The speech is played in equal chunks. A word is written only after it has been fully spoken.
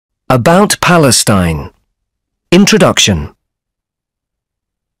About Palestine. Introduction.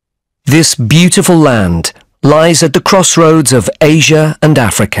 This beautiful land lies at the crossroads of Asia and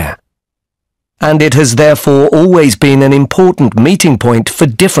Africa, and it has therefore always been an important meeting point for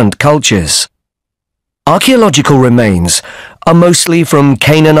different cultures. Archaeological remains are mostly from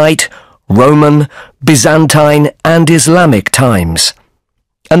Canaanite, Roman, Byzantine and Islamic times,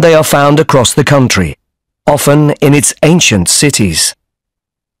 and they are found across the country, often in its ancient cities.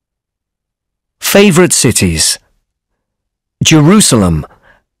 Favorite cities. Jerusalem,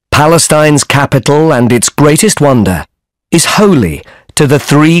 Palestine's capital and its greatest wonder, is holy to the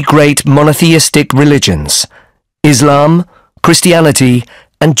three great monotheistic religions, Islam, Christianity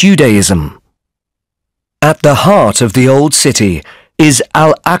and Judaism. At the heart of the old city is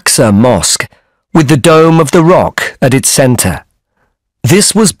Al-Aqsa Mosque, with the Dome of the Rock at its center.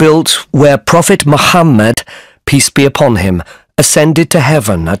 This was built where Prophet Muhammad, peace be upon him, ascended to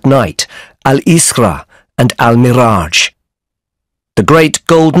heaven at night, Al-Isra and Al-Miraj. The great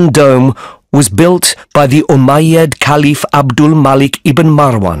Golden Dome was built by the Umayyad Caliph Abdul Malik ibn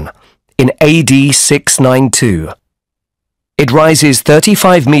Marwan in AD 692. It rises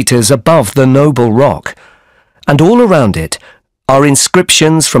 35 meters above the noble rock, and all around it are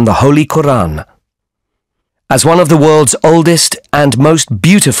inscriptions from the Holy Quran. As one of the world's oldest and most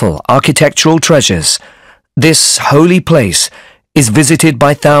beautiful architectural treasures, this holy place is visited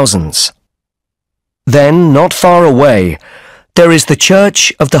by thousands. Then, not far away, there is the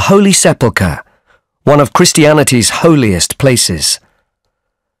Church of the Holy Sepulchre, one of Christianity's holiest places.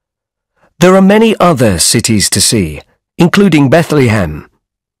 There are many other cities to see, including Bethlehem.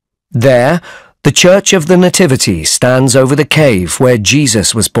 There, the Church of the Nativity stands over the cave where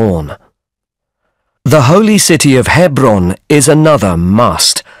Jesus was born. The holy city of Hebron is another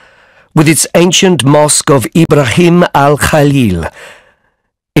must, with its ancient mosque of Ibrahim al-Khalil.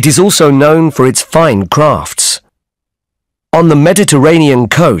 It is also known for its fine crafts. On the Mediterranean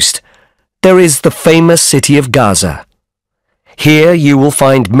coast, there is the famous city of Gaza. Here you will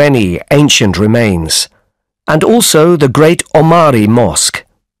find many ancient remains, and also the great Omari Mosque.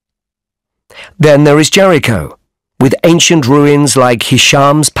 Then there is Jericho, with ancient ruins like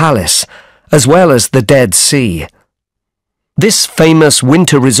Hisham's palace, as well as the Dead Sea. This famous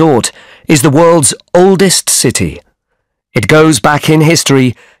winter resort is the world's oldest city. It goes back in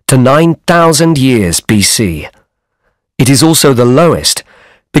history to 9,000 years BC. It is also the lowest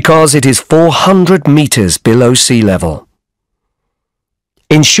because it is 400 meters below sea level.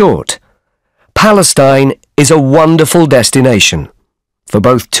 In short, Palestine is a wonderful destination for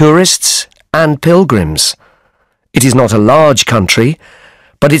both tourists and pilgrims. It is not a large country,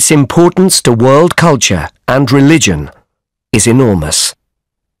 but its importance to world culture and religion is enormous.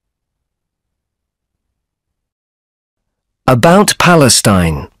 About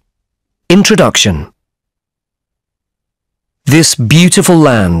Palestine. Introduction. This beautiful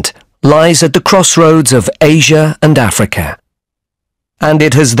land lies at the crossroads of Asia and Africa, and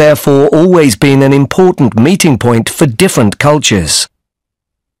it has therefore always been an important meeting point for different cultures.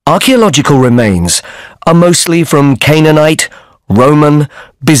 Archaeological remains are mostly from Canaanite, Roman,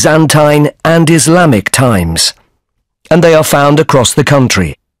 Byzantine and Islamic times, and they are found across the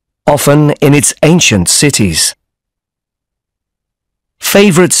country, often in its ancient cities.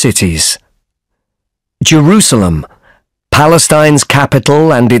 Favorite cities. Jerusalem, Palestine's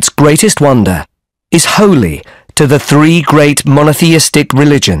capital and its greatest wonder, is holy to the three great monotheistic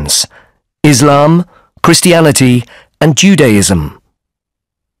religions, Islam, Christianity and Judaism.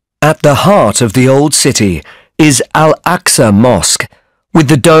 At the heart of the old city is Al-Aqsa Mosque, with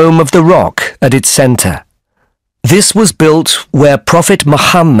the Dome of the Rock at its center. This was built where Prophet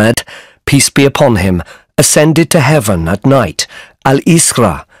Muhammad, peace be upon him, ascended to heaven at night,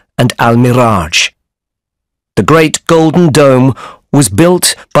 Al-Isra and Al-Miraj. The great Golden Dome was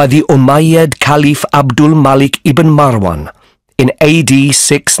built by the Umayyad Caliph Abdul Malik ibn Marwan in AD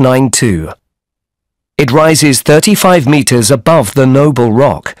 692. It rises 35 meters above the noble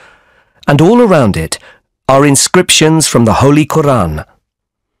rock, and all around it are inscriptions from the Holy Quran.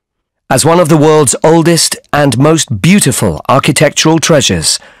 As one of the world's oldest and most beautiful architectural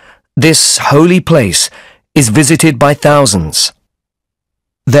treasures, this holy place is visited by thousands.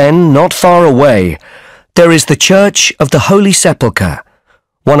 Then, not far away, there is the Church of the Holy Sepulchre,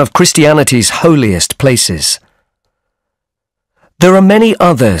 one of Christianity's holiest places. There are many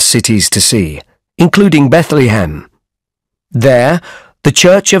other cities to see, including Bethlehem. There, the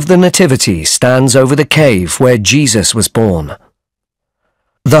Church of the Nativity stands over the cave where Jesus was born.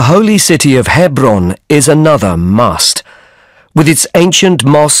 The holy city of Hebron is another must, with its ancient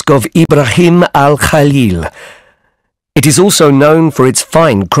mosque of Ibrahim al-Khalil. It is also known for its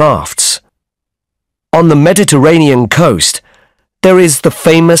fine crafts. On the Mediterranean coast, there is the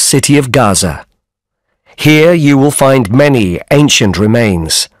famous city of Gaza. Here you will find many ancient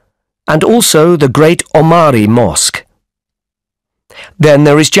remains, and also the great Omari Mosque. Then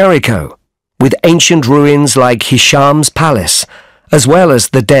there is Jericho, with ancient ruins like Hisham's palace, as well as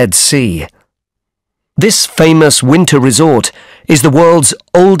the Dead Sea. This famous winter resort is the world's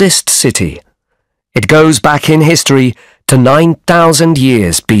oldest city. It goes back in history to 9,000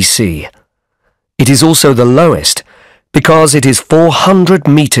 years BC. It is also the lowest because it is 400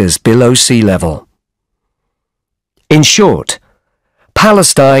 meters below sea level. In short,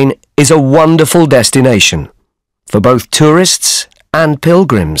 Palestine is a wonderful destination for both tourists and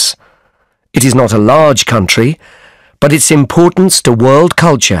pilgrims. It is not a large country, but its importance to world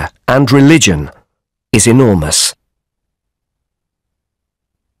culture and religion is enormous.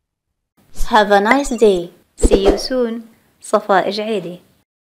 Have a nice day. See you soon. صفاء جعيدي.